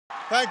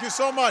Thank you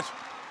so much.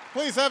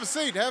 Please have a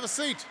seat. Have a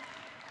seat.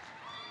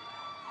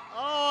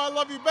 Oh, I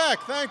love you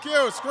back. Thank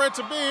you. It's great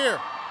to be here.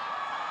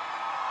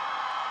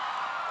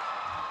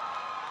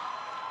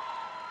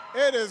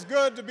 It is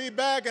good to be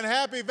back in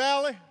Happy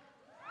Valley.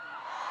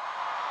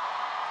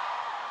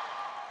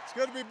 It's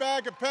good to be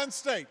back at Penn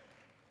State.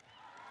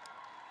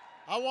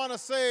 I want to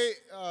say,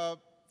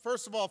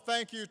 first of all,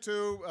 thank you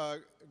to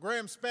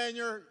Graham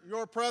Spanier,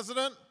 your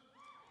president,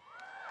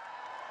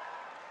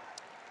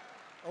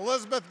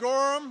 Elizabeth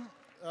Gorham,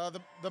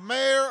 the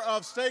mayor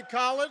of State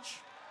College,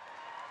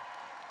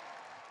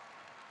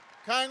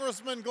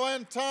 Congressman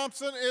Glenn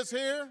Thompson is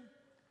here.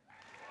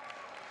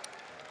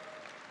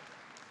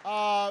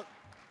 I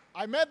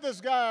met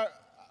this guy,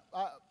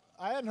 I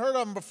hadn't heard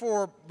of him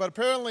before, but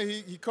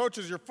apparently he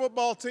coaches your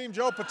football team.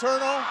 Joe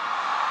Paterno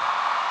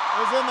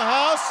is in the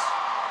house.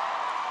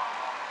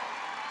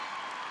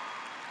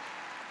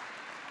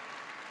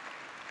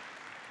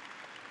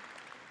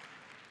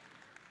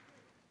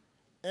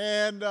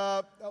 And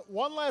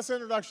one last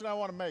introduction I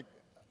want to make.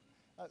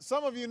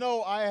 Some of you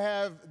know I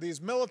have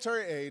these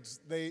military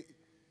aides. They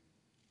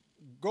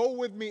go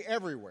with me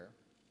everywhere.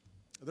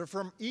 They're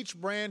from each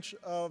branch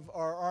of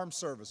our armed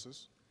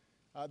services.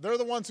 They're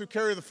the ones who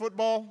carry the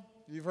football.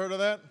 You've heard of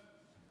that?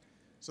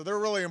 So they're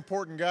really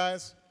important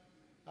guys.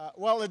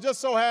 Well, it just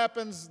so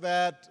happens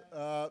that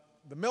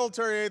the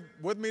military aide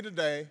with me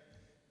today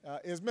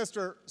is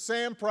Mr.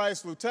 Sam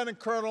Price, Lieutenant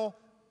Colonel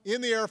in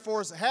the Air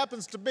Force,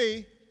 happens to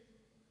be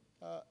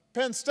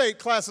Penn State,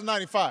 class of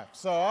 '95.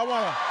 So I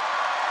want to,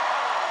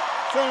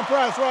 Sam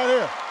Price right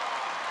here.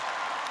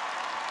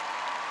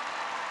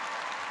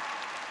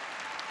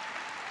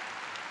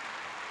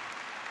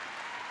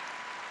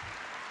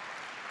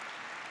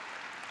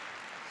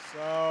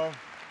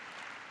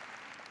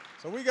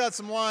 So we got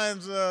some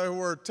lions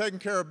who are taking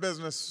care of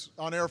business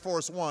on Air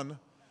Force One,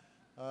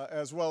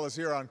 as well as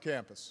here on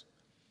campus.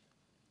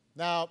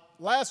 Now,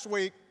 last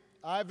week,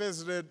 I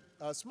visited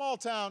a small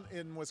town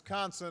in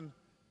Wisconsin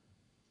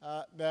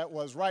that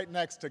was right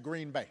next to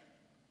Green Bay.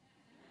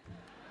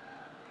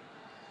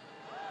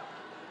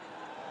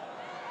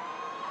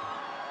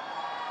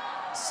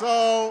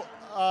 So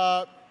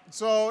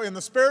in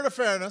the spirit of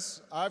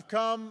fairness, I've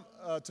come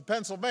to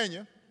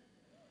Pennsylvania,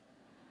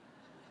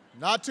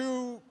 not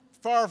too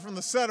far from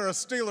the center of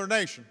Steeler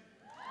Nation,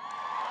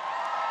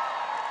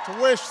 to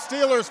wish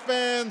Steelers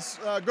fans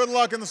good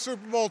luck in the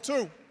Super Bowl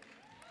II.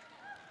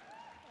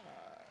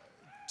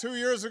 2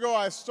 years ago,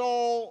 I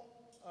stole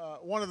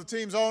one of the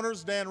team's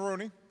owners, Dan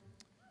Rooney,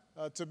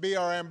 to be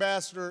our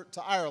ambassador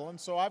to Ireland,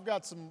 so I've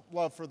got some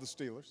love for the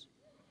Steelers.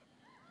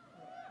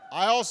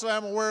 I also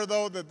am aware,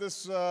 though, that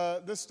this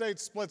state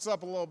splits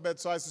up a little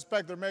bit, so I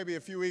suspect there may be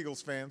a few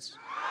Eagles fans.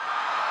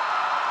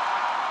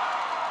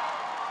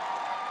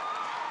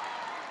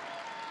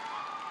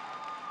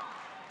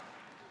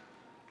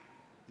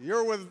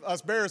 You're with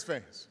us Bears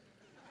fans,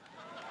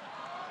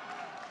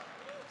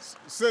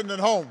 sitting at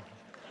home,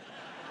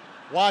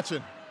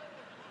 watching.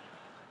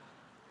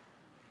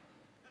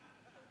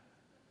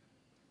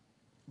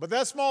 But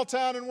that small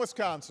town in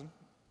Wisconsin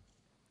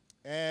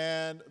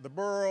and the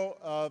borough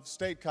of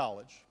State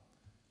College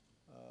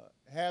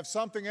have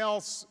something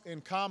else in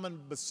common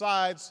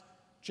besides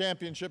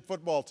championship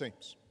football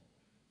teams.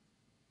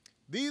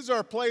 These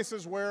are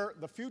places where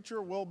the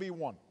future will be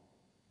won.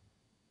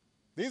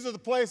 These are the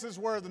places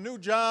where the new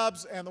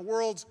jobs and the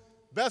world's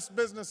best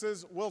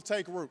businesses will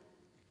take root.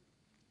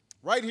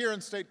 Right here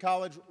in State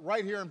College,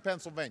 right here in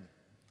Pennsylvania.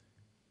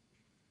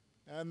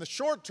 And in the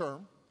short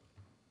term,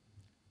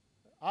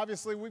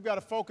 obviously we've got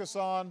to focus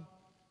on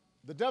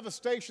the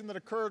devastation that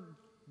occurred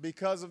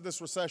because of this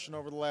recession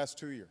over the last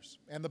 2 years.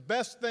 And the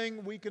best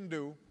thing we can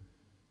do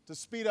to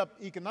speed up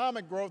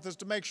economic growth is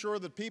to make sure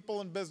that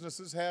people and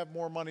businesses have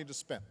more money to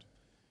spend.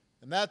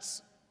 And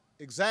that's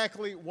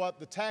exactly what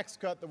the tax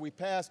cut that we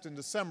passed in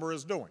December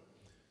is doing.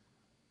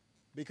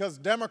 Because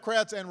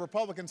Democrats and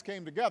Republicans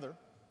came together,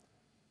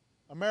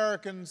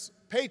 Americans'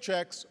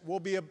 paychecks will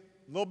be a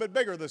little bit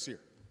bigger this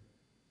year.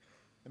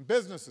 And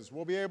businesses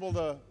will be able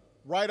to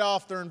write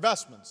off their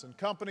investments, and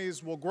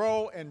companies will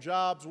grow and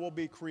jobs will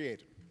be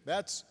created.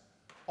 That's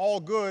all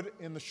good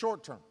in the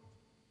short term.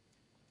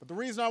 But the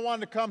reason I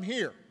wanted to come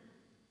here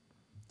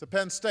to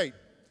Penn State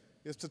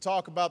is to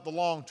talk about the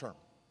long term.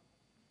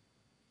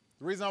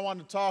 The reason I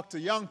wanted to talk to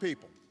young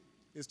people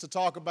is to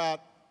talk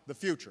about the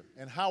future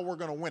and how we're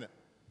going to win it.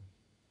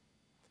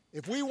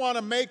 If we want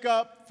to make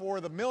up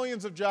for the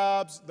millions of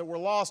jobs that were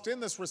lost in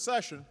this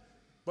recession,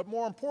 but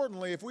more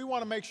importantly, if we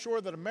want to make sure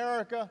that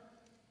America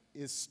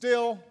is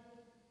still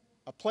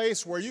a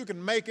place where you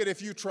can make it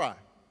if you try,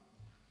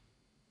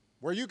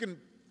 where you can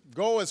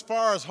go as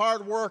far as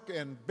hard work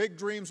and big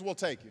dreams will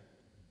take you,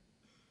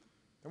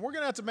 then we're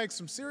going to have to make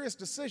some serious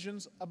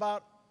decisions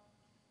about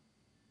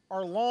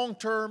our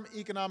long-term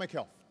economic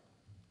health.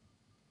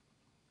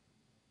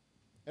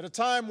 At a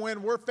time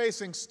when we're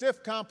facing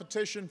stiff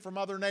competition from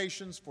other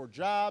nations for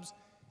jobs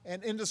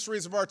and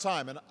industries of our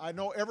time, and I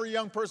know every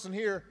young person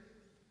here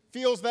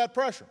feels that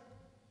pressure.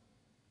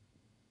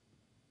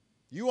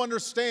 You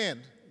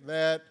understand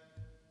that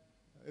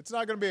it's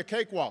not going to be a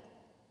cakewalk,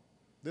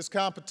 this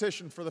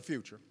competition for the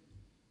future,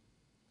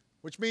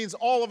 which means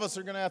all of us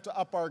are going to have to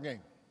up our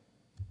game.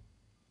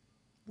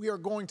 We are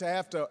going to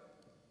have to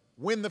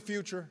win the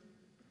future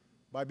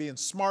by being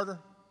smarter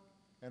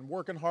and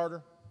working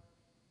harder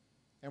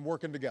and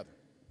working together.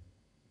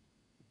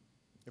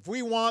 If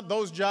we want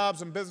those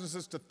jobs and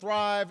businesses to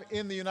thrive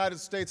in the United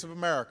States of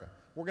America,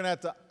 we're going to have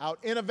to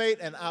out-innovate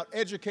and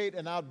out-educate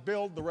and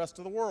out-build the rest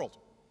of the world.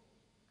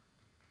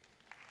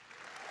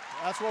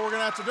 That's what we're going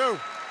to have to do.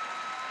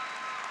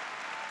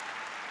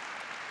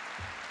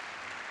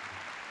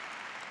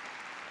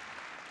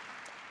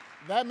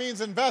 That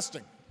means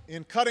investing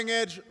in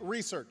cutting-edge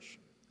research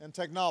and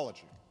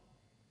technology.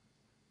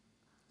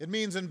 It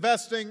means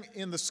investing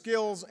in the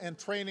skills and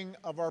training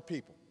of our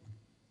people.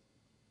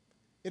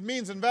 It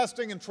means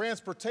investing in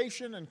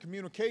transportation and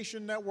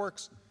communication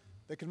networks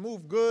that can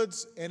move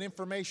goods and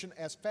information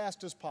as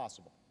fast as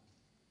possible.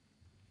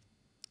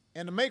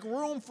 And to make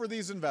room for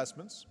these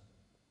investments,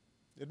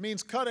 it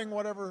means cutting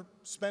whatever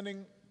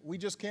spending we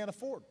just can't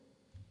afford.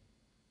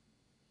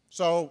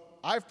 So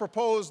I've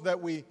proposed that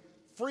we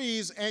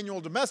freeze annual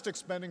domestic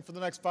spending for the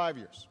next 5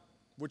 years,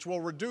 which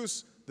will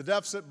reduce the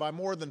deficit by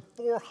more than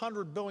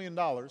 $400 billion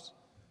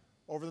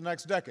over the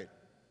next decade,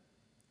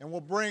 and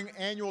will bring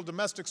annual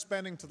domestic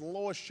spending to the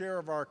lowest share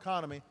of our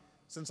economy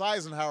since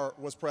Eisenhower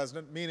was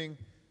president, meaning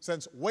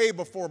since way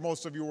before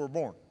most of you were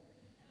born.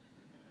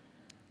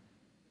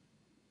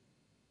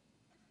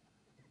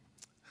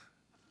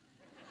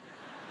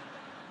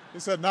 He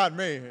said, not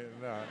me.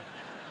 No.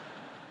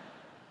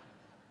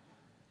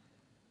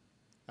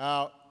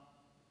 Now,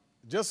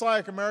 just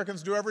like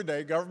Americans do every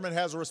day, government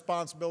has a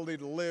responsibility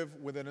to live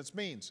within its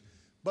means.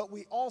 But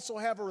we also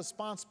have a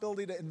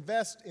responsibility to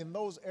invest in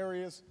those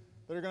areas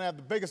that are going to have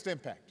the biggest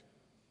impact.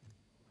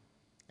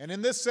 And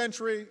in this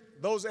century,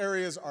 those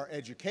areas are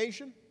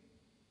education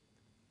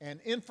and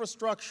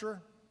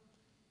infrastructure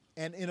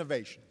and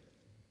innovation.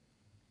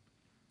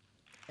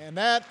 And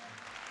that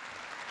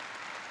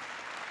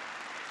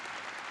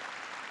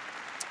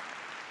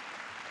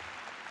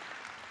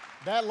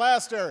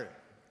last area,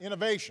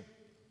 innovation,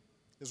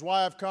 is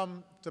why I've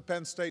come to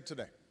Penn State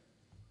today.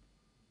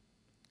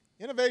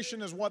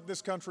 Innovation is what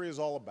this country is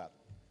all about.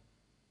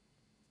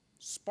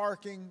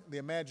 Sparking the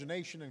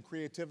imagination and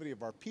creativity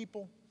of our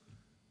people,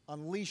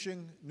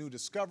 unleashing new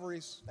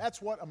discoveries.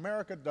 That's what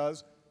America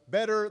does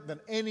better than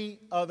any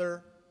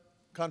other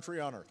country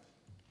on earth.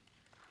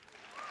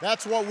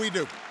 That's what we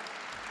do.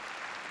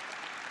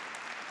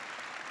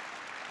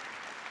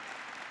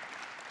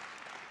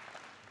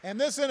 And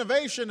this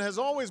innovation has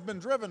always been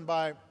driven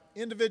by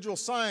individual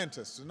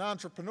scientists and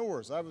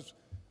entrepreneurs. I was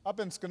up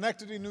in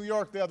Schenectady, New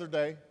York the other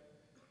day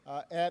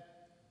at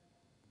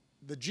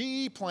the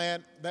GE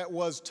plant that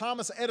was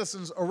Thomas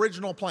Edison's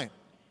original plant.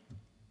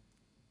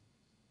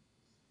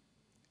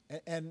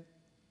 And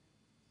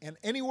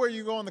anywhere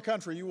you go in the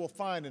country, you will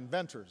find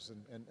inventors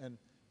and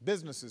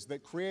businesses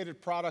that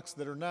created products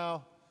that are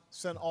now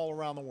sent all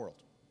around the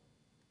world.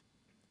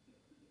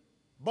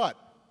 But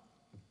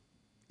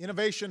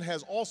innovation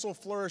has also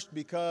flourished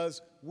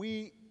because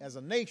we, as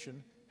a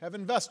nation, have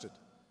invested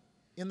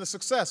in the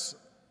success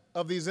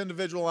of these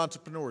individual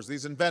entrepreneurs,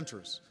 these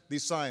inventors,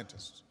 these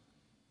scientists.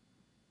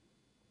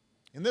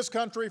 In this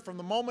country, from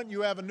the moment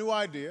you have a new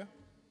idea,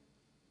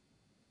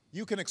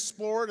 you can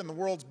explore it in the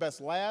world's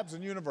best labs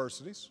and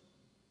universities.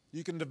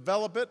 You can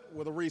develop it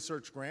with a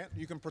research grant.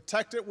 You can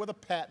protect it with a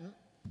patent.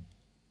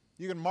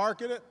 You can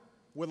market it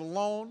with a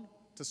loan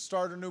to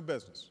start a new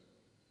business.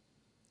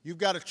 You've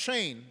got a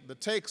chain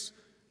that takes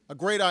a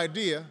great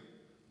idea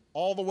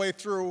all the way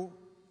through,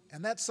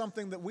 and that's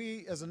something that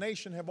we as a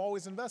nation have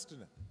always invested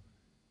in.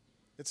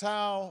 It's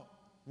how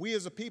we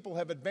as a people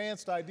have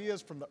advanced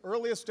ideas from the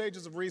earliest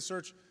stages of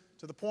research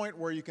to the point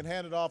where you can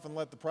hand it off and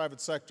let the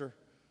private sector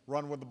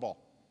run with the ball.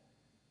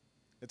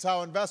 It's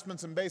how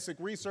investments in basic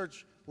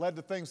research led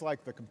to things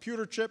like the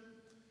computer chip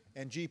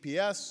and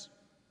GPS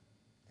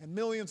and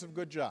millions of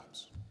good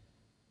jobs.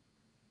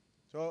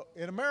 So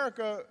in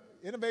America,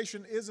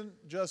 innovation isn't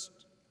just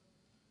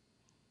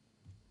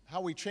how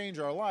we change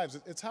our lives,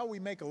 it's how we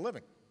make a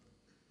living.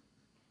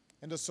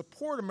 And to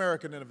support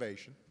American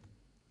innovation,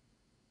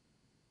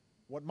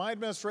 what my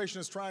administration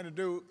is trying to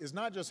do is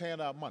not just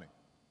hand out money.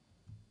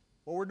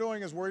 What we're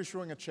doing is we're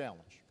issuing a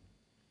challenge.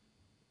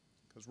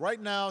 Because right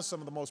now,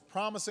 some of the most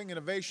promising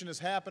innovation is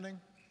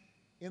happening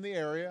in the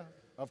area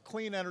of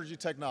clean energy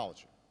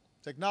technology.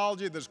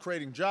 Technology that's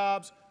creating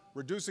jobs,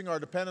 reducing our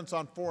dependence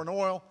on foreign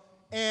oil,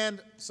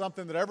 and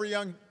something that every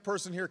young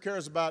person here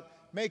cares about,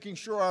 making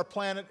sure our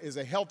planet is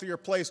a healthier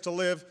place to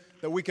live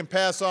that we can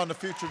pass on to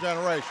future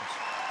generations.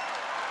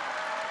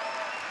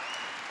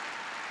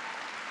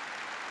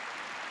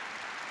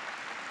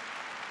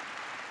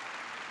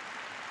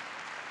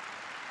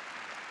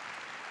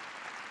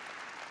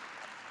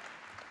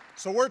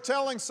 So we're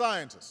telling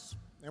scientists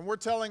and we're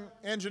telling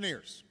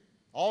engineers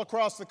all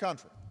across the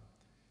country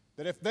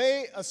that if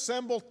they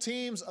assemble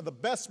teams of the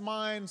best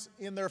minds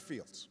in their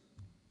fields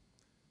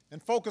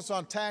and focus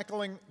on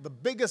tackling the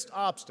biggest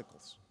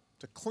obstacles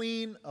to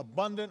clean,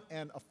 abundant,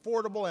 and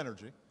affordable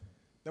energy,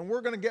 then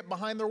we're going to get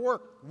behind their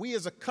work. We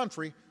as a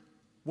country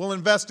will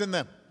invest in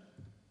them.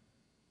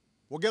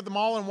 We'll get them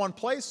all in one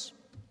place,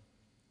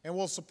 and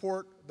we'll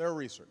support their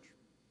research.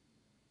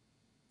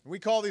 We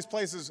call these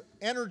places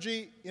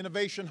energy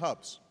innovation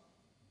hubs.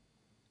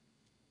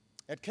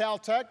 At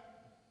Caltech,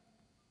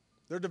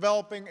 they're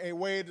developing a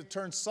way to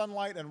turn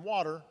sunlight and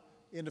water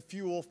into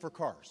fuel for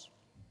cars.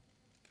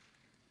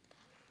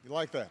 You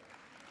like that?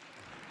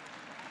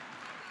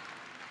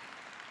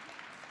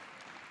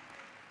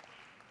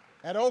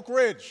 At Oak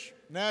Ridge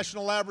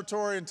National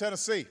Laboratory in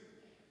Tennessee,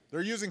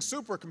 they're using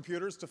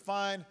supercomputers to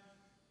find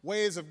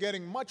ways of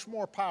getting much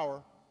more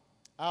power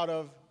out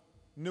of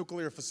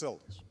nuclear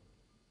facilities.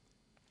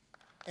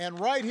 And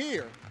right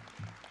here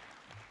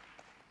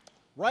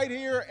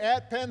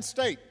at Penn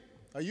State,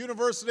 a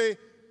university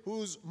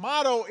whose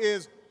motto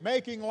is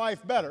making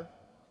life better,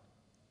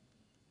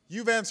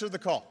 you've answered the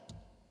call.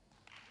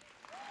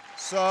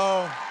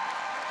 So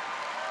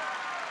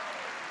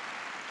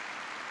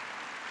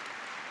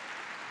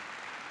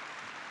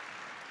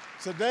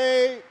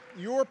today,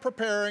 you're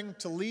preparing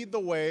to lead the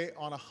way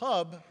on a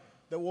hub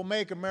that will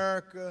make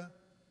America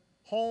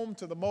home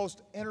to the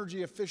most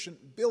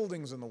energy-efficient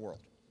buildings in the world.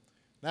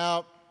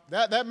 Now,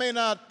 that may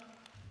not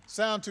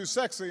sound too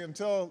sexy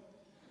until,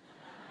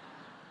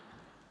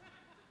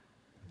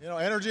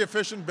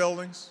 energy-efficient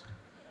buildings.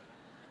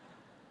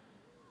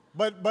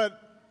 But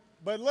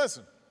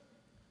listen,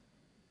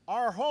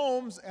 our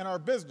homes and our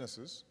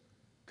businesses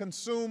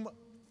consume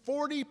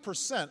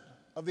 40%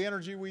 of the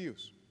energy we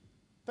use.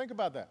 Think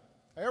about that.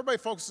 Everybody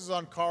focuses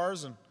on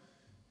cars and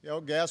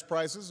gas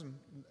prices, and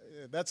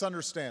that's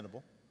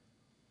understandable.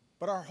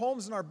 But our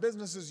homes and our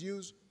businesses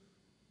use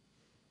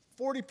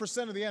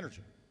 40% of the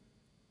energy.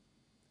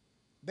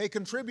 They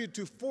contribute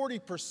to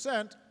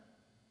 40%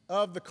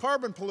 of the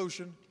carbon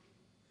pollution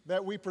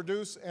that we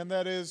produce and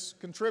that is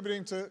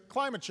contributing to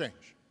climate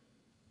change.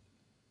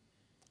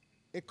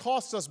 It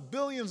costs us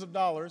billions of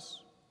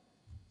dollars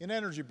in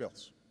energy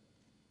bills.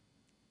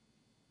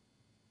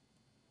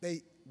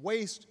 They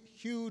waste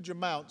huge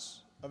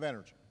amounts of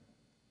energy.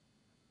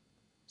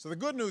 So the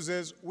good news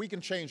is we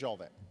can change all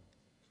that.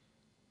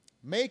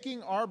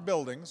 Making our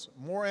buildings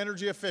more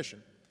energy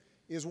efficient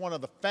is one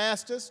of the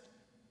fastest,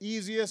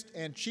 easiest,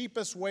 and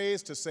cheapest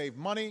ways to save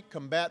money,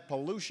 combat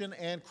pollution,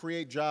 and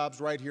create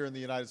jobs right here in the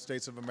United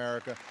States of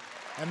America.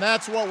 And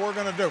that's what we're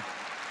going to do.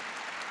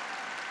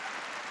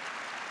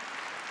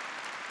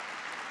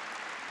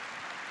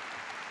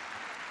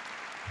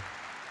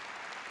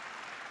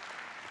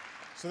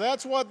 So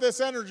that's what this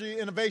Energy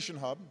Innovation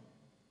Hub,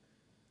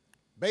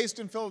 based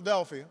in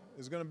Philadelphia,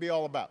 is going to be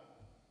all about.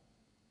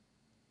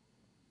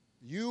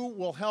 You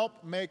will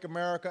help make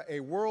America a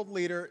world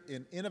leader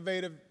in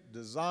innovative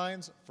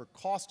designs for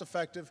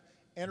cost-effective,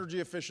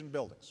 energy-efficient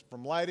buildings,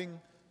 from lighting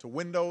to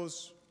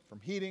windows, from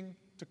heating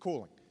to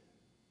cooling,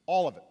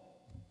 all of it.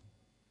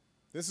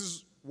 This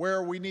is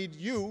where we need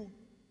you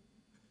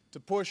to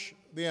push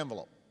the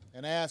envelope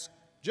and ask,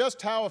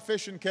 just how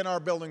efficient can our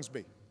buildings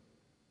be?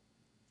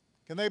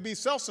 Can they be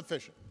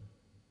self-sufficient,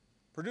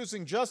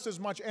 producing just as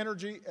much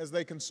energy as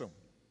they consume?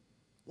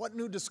 What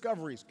new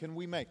discoveries can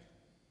we make?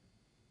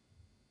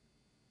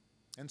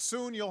 And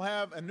soon you'll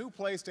have a new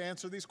place to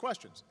answer these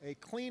questions, a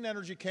clean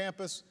energy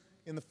campus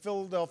in the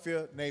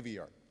Philadelphia Navy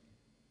Yard.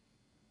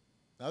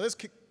 Now, this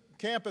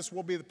campus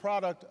will be the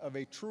product of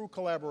a true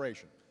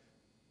collaboration.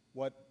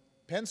 What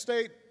Penn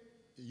State,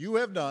 you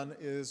have done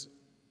is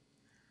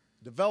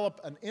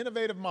develop an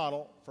innovative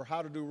model for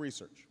how to do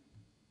research.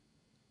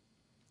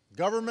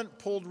 Government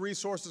pulled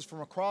resources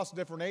from across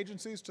different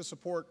agencies to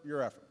support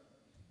your effort.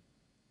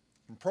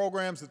 From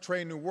programs that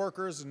train new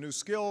workers and new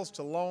skills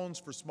to loans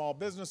for small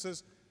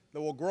businesses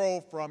that will grow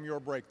from your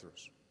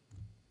breakthroughs.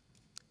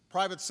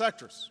 Private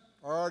sectors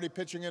are already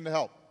pitching in to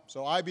help.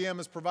 So IBM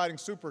is providing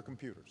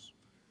supercomputers.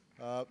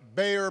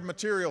 Bayer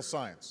Material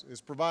Science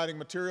is providing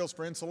materials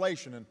for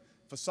insulation and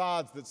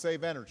facades that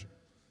save energy.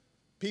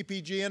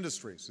 PPG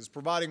Industries is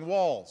providing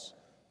walls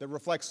that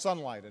reflect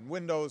sunlight and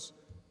windows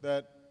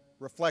that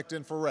reflect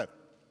infrared.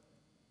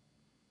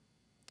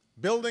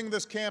 Building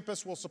this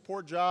campus will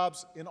support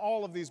jobs in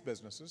all of these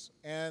businesses,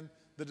 and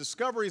the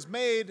discoveries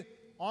made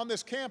on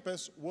this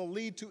campus will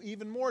lead to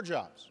even more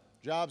jobs.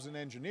 Jobs in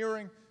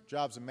engineering,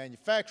 jobs in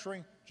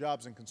manufacturing,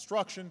 jobs in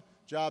construction,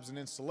 jobs in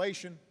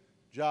installation,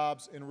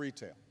 jobs in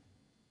retail.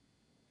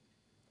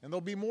 And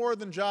there'll be more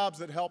than jobs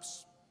that help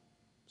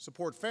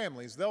support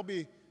families. There'll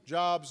be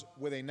jobs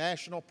with a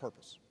national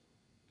purpose.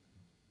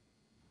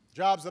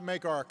 Jobs that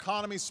make our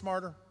economy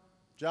smarter,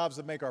 jobs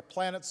that make our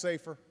planet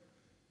safer,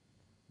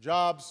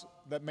 jobs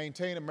that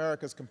maintain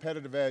America's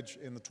competitive edge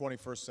in the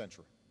 21st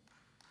century.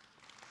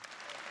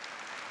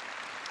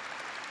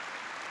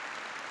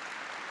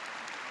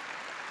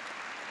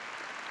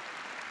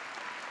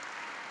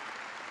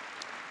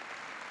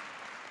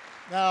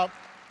 Now,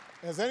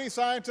 as any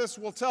scientist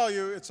will tell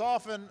you, it's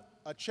often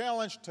a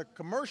challenge to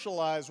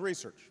commercialize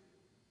research.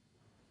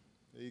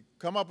 You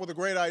come up with a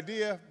great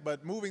idea,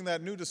 but moving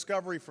that new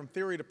discovery from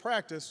theory to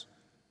practice,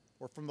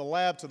 or from the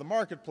lab to the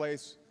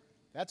marketplace,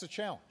 that's a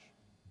challenge.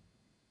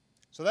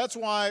 So that's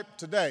why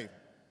today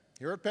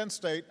here at Penn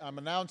State, I'm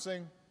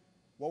announcing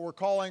what we're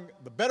calling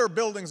the Better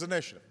Buildings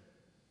Initiative.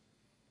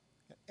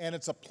 And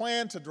it's a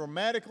plan to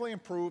dramatically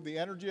improve the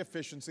energy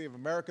efficiency of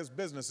America's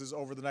businesses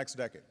over the next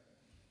decade.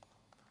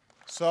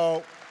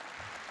 So,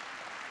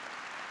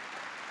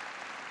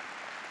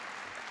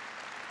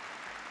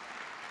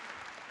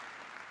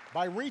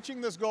 by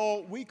reaching this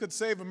goal, we could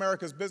save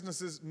America's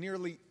businesses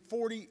nearly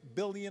 $40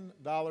 billion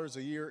a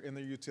year in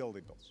their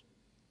utility bills.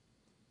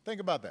 Think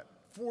about that,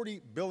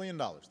 $40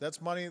 billion. That's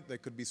money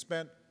that could be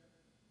spent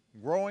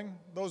growing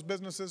those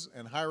businesses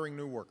and hiring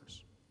new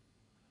workers.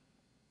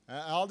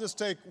 I'll just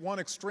take one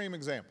extreme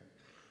example,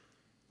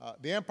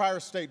 the Empire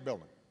State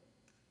Building.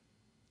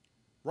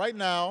 Right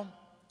now,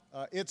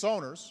 its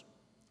owners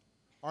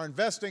are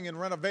investing in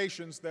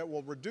renovations that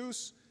will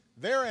reduce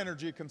their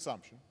energy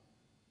consumption,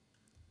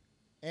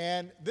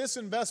 and this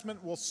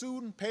investment will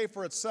soon pay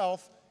for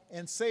itself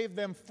and save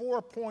them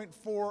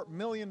 $4.4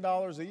 million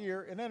a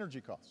year in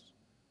energy costs.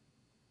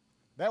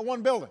 That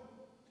one building.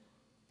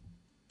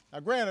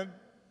 Now, granted,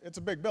 it's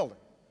a big building.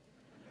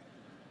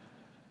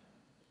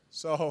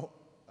 So,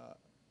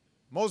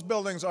 most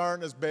buildings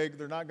aren't as big.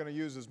 They're not going to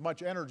use as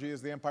much energy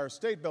as the Empire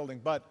State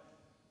Building. But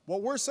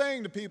what we're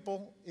saying to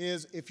people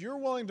is if you're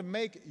willing to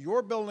make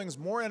your buildings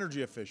more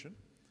energy efficient,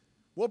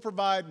 we'll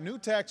provide new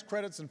tax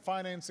credits and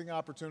financing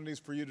opportunities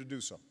for you to do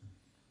so.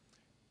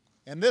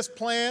 And this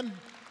plan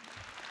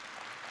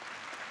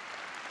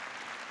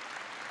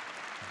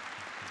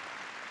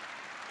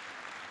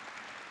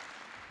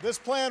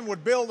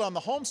would build on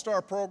the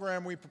Homestar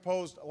program we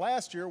proposed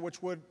last year,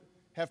 which would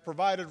have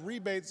provided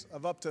rebates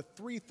of up to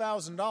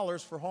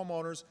 $3,000 for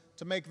homeowners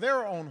to make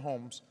their own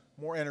homes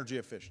more energy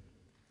efficient.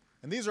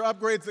 And these are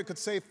upgrades that could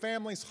save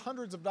families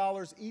hundreds of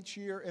dollars each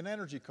year in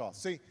energy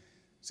costs.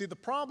 See, the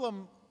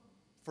problem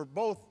for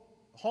both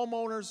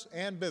homeowners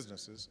and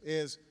businesses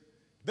is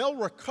they'll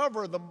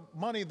recover the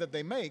money that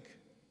they make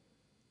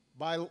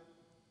by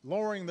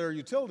lowering their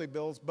utility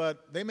bills,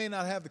 but they may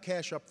not have the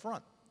cash up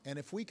front. And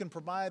if we can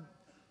provide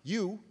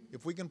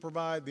if we can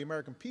provide the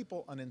American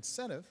people an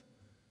incentive,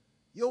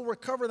 you'll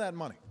recover that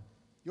money.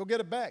 You'll get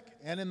it back.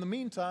 And in the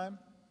meantime,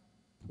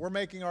 we're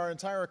making our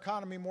entire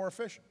economy more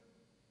efficient.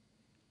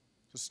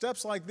 So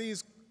steps like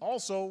these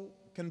also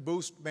can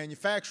boost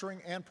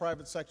manufacturing and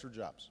private sector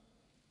jobs.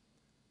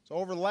 So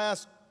over the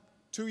last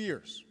 2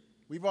 years,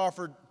 we've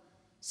offered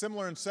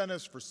similar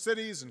incentives for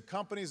cities and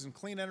companies and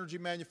clean energy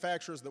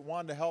manufacturers that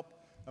wanted to help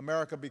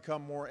America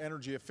become more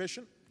energy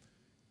efficient.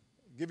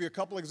 I'll give you a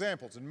couple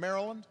examples. In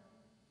Maryland,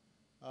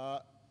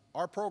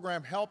 our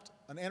program helped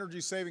an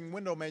energy-saving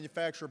window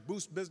manufacturer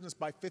boost business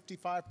by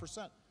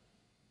 55%.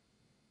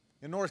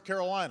 In North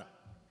Carolina,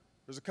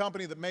 there's a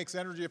company that makes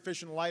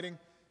energy-efficient lighting,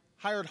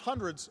 hired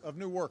hundreds of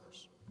new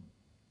workers.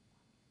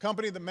 A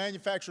company that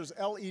manufactures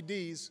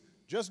LEDs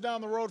just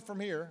down the road from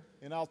here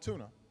in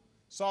Altoona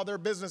saw their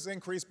business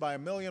increase by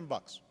 $1 million.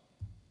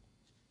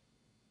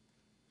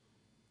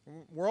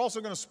 We're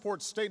also going to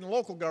support state and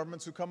local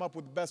governments who come up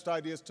with the best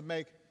ideas to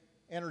make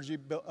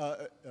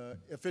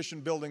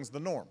energy-efficient buildings the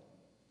norm.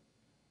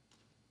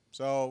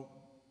 So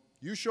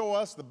you show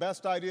us the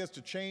best ideas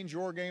to change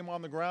your game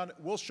on the ground,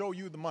 we'll show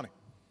you the money.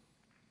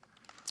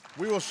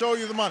 We will show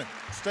you the money,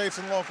 states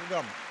and local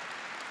government.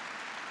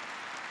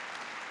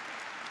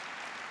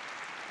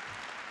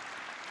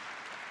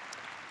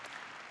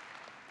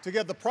 To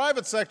get the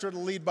private sector to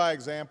lead by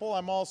example,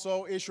 I'm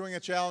also issuing a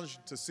challenge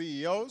to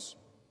CEOs,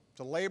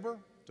 to labor,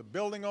 to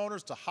building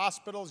owners, to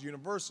hospitals,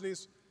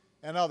 universities,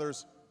 and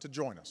others to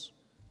join us.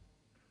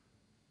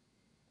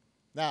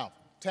 Now,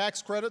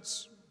 tax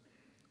credits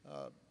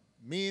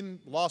mean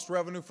lost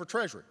revenue for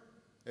Treasury.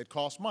 It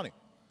costs money.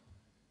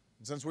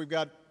 And since we've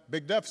got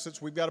big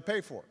deficits, we've got to pay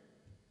for it.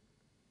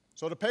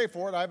 So to pay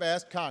for it, I've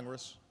asked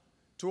Congress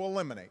to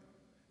eliminate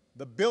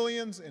the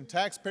billions in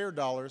taxpayer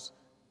dollars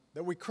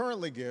that we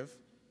currently give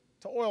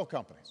to oil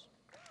companies.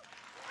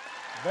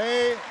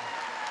 They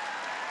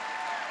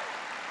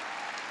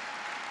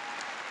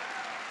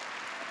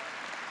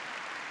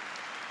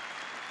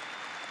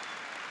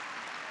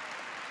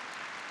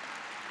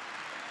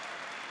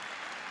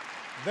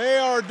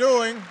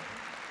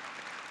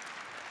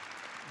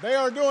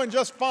are doing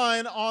just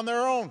fine on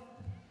their own.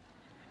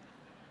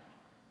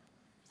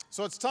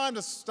 So it's time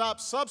to stop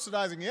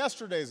subsidizing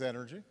yesterday's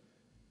energy.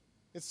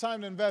 It's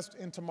time to invest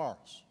in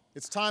tomorrow's.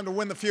 It's time to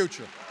win the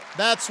future.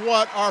 That's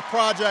what our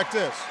project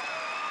is.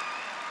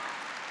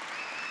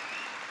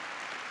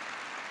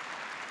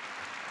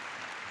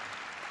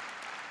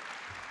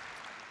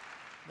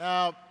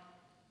 Now,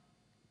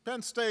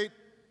 Penn State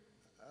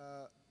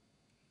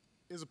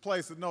is a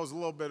place that knows a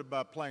little bit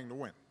about playing to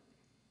win.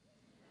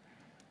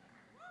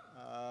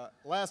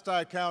 Last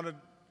I counted,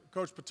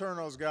 Coach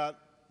Paterno's got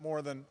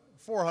more than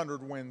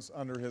 400 wins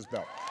under his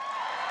belt.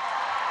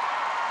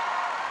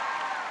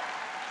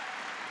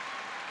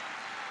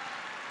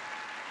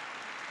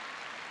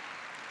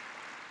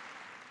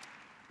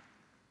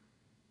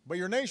 But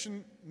your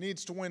nation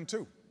needs to win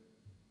too.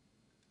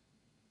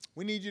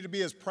 We need you to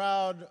be as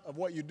proud of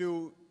what you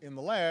do in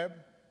the lab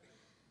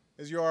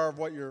as you are of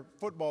what your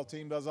football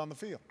team does on the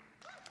field.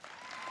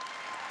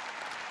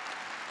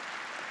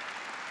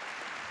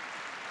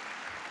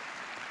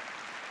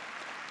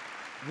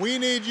 We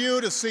need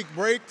you to seek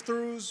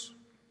breakthroughs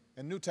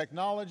and new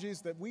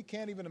technologies that we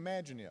can't even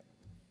imagine yet.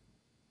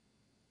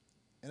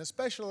 And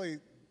especially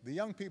the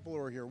young people who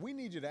are here, we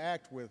need you to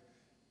act with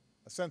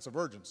a sense of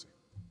urgency,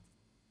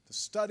 to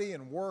study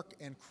and work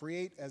and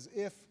create as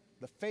if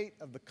the fate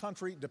of the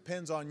country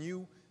depends on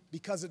you,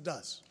 because it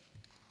does.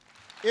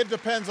 It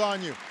depends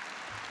on you.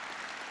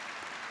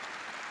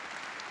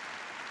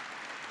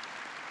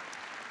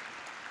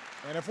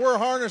 And if we're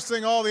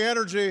harnessing all the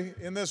energy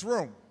in this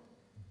room,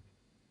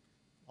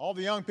 all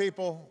the young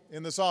people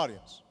in this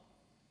audience,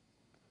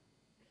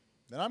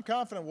 then I'm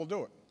confident we'll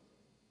do it.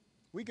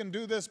 We can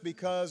do this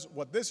because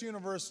what this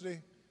university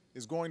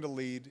is going to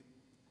lead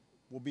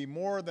will be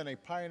more than a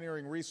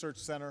pioneering research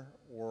center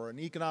or an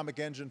economic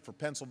engine for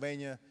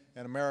Pennsylvania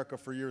and America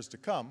for years to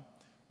come.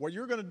 What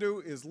you're going to do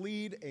is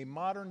lead a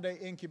modern-day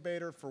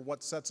incubator for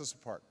what sets us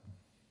apart,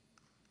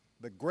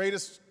 the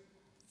greatest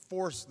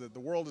force that the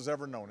world has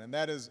ever known, and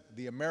that is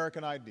the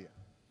American idea.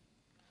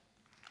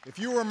 If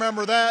you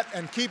remember that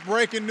and keep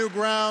breaking new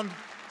ground,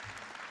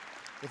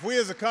 if we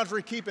as a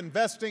country keep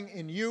investing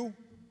in you,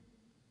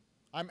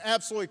 I'm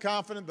absolutely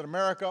confident that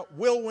America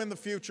will win the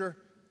future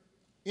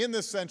in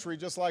this century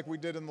just like we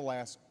did in the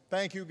last.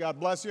 Thank you, God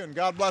bless you, and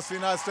God bless the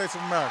United States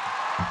of America.